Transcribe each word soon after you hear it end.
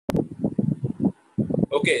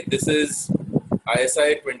Okay, this is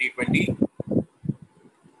ISI 2020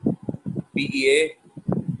 PEA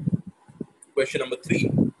question number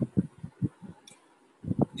 3.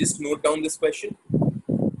 Just note down this question.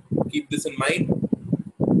 Keep this in mind.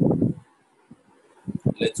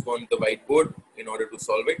 Let's go on the whiteboard in order to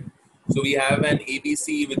solve it. So we have an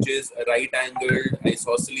ABC, which is a right-angled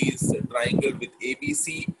isosceles triangle with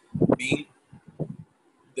ABC being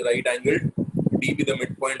the right angled, D be the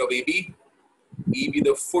midpoint of AB, E be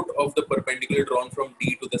the foot of the perpendicular drawn from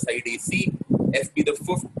D to the side AC, F be the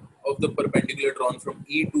foot of the perpendicular drawn from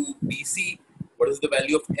E to BC. What is the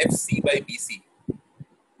value of FC by BC?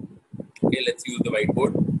 Okay, let's use the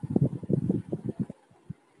whiteboard.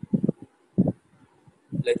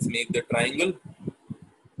 Let's make the triangle.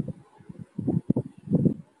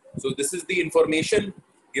 So this is the information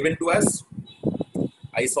given to us.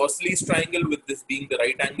 Isosceles triangle with this being the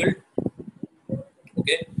right angle.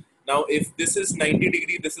 Okay. Now if this is 90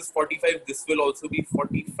 degree, this is 45, this will also be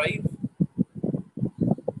 45.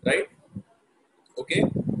 Right? Okay.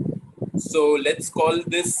 So let's call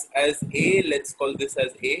this as A. Let's call this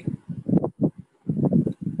as A.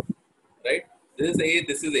 Right? This is A,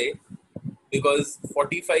 this is A. Because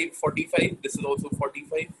 45, 45, this is also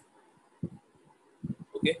 45.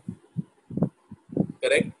 Okay.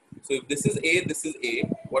 Correct? So if this is A, this is A.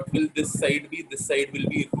 What will this side be? This side will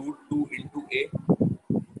be root 2 into A.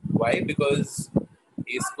 Why? Because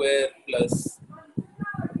A square plus,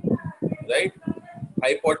 right?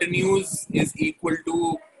 Hypotenuse is equal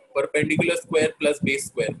to perpendicular square plus base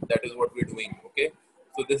square. That is what we're doing. Okay.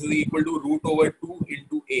 So this is equal to root over 2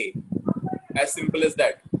 into A. As simple as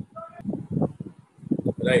that.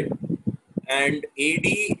 Right. And AD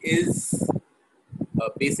is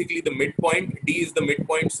basically the midpoint. D is the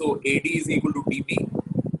midpoint. So AD is equal to DB.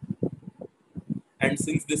 And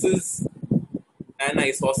since this is an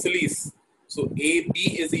isosceles, so AB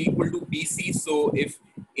is equal to BC. So if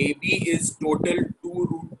AB is total 2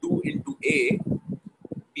 root 2 into A,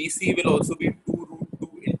 BC will also be 2 root 2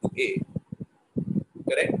 into A.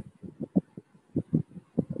 Correct?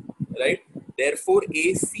 Right? Therefore,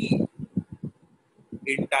 AC,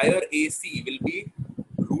 entire AC will be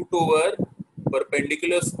root over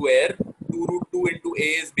perpendicular square. 2 root 2 into A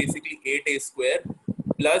is basically 8A square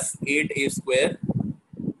plus 8A square.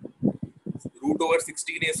 Root over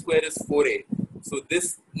 16A square is 4A. So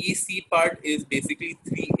this EC part is basically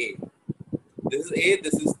 3A. This is A,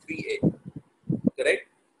 this is 3A. Correct?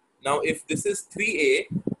 Now if this is 3A,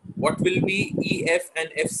 what will be EF and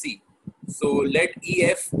FC? So let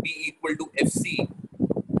EF be equal to FC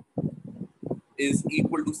is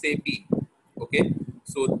equal to say B. Okay?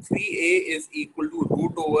 So 3A is equal to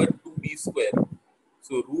root over 2B square.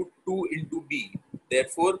 So root 2 into B.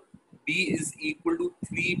 Therefore, B is equal to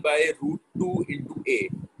 3 by root 2 into A.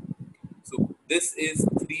 So this is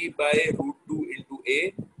 3 by root 2 into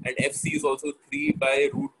A, and FC is also 3 by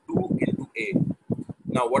root 2 into A.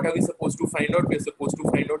 Now what are we supposed to find out? We are supposed to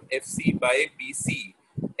find out FC by BC.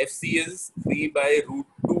 FC is 3 by root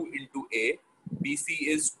 2 into A. BC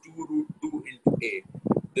is 2 root 2 into A.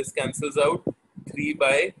 This cancels out. 3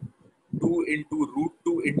 by 2 into root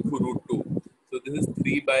 2 into root 2. So this is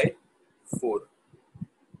 3 by 4.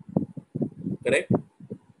 Correct?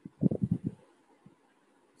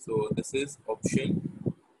 So this is option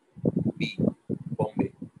B,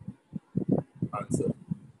 Bombay. Answer.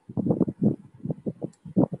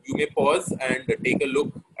 You may pause and take a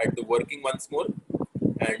look at the working once more,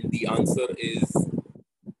 and the answer is